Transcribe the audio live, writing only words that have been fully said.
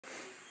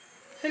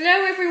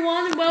Hello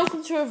everyone and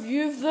welcome to a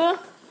review of the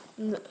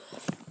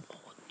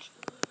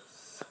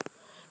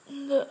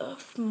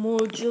Nerf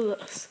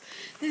Modulus.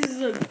 This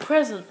is a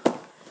present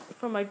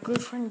from my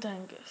good friend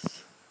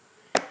Angus.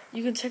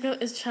 You can check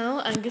out his channel,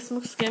 Angus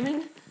Looks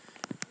Gaming,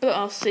 but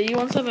I'll see you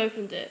once I've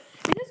opened it.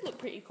 It does look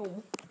pretty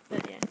cool,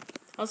 but yeah.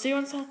 I'll see you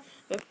once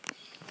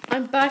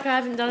I'm back. I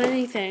haven't done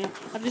anything.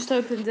 I've just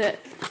opened it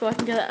so I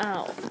can get it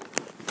out.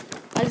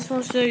 I just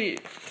want to show you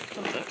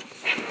something.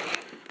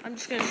 I'm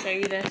just going to show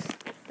you this.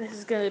 This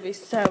is going to be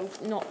so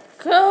not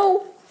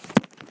cool.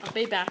 I'll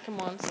be back in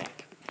 1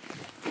 sec.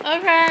 Okay,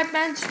 I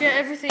managed to get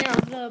everything out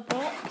of the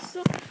box.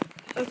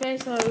 Okay,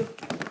 so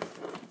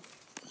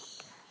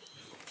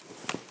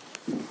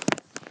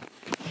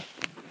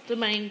the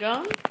main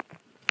gun.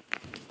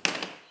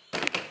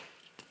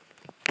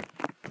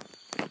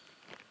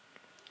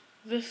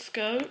 The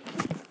scope.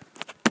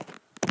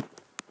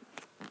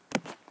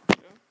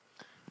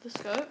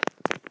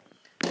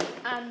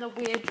 And the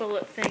weird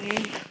bullet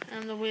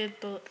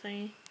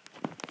thingy.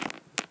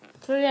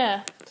 So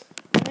yeah.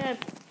 Okay,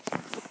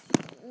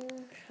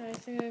 I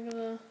think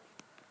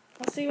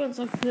I'll see you once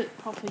I put it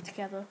properly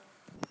together.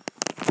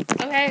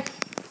 Okay,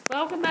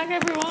 welcome back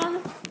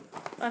everyone.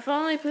 I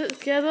finally put it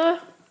together,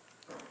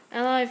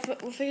 and I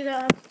figured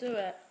out how to do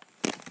it.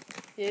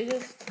 You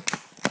just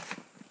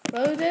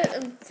load it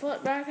and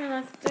flip back, and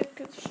I think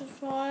it should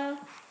fire.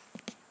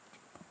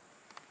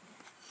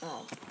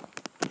 Oh,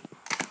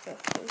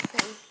 that's so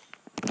safe.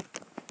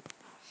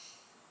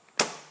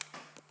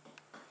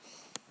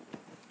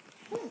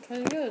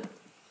 Pretty good.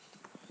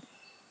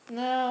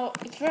 Now,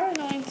 it's very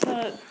annoying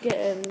to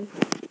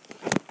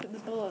put the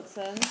bullets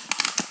in,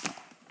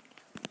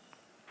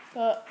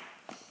 but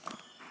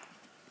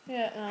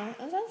yeah, no,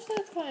 and actually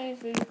it's quite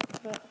easy,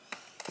 but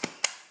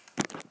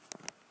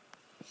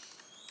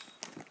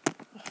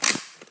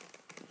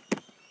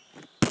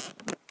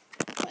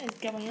what is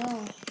going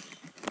on?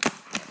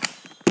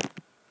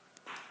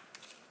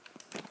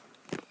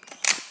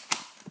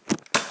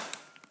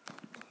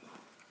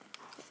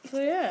 So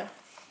yeah,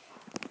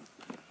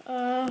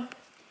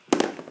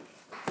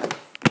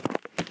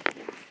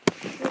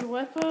 good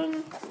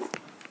weapon,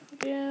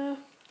 yeah,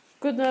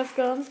 good Nerf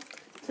gun,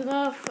 to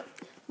Nerf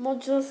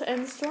Modulus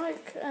End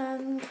Strike,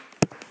 and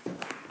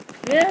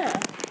yeah,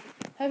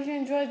 hope you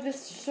enjoyed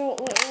this short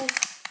little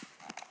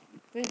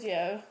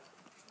video.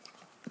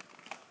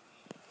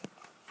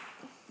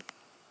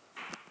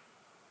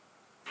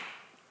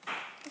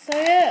 So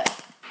yeah,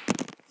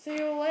 see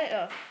you all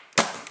later.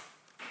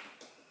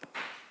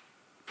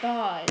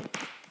 Bye.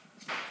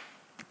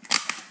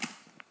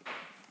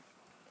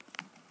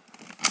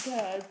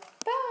 Goodbye.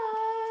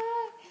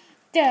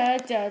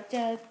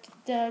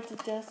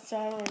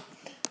 Sorry.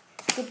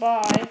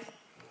 Goodbye.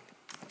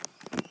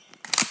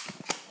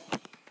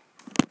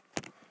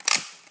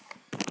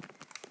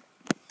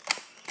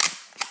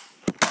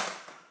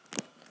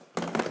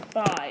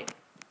 Bye.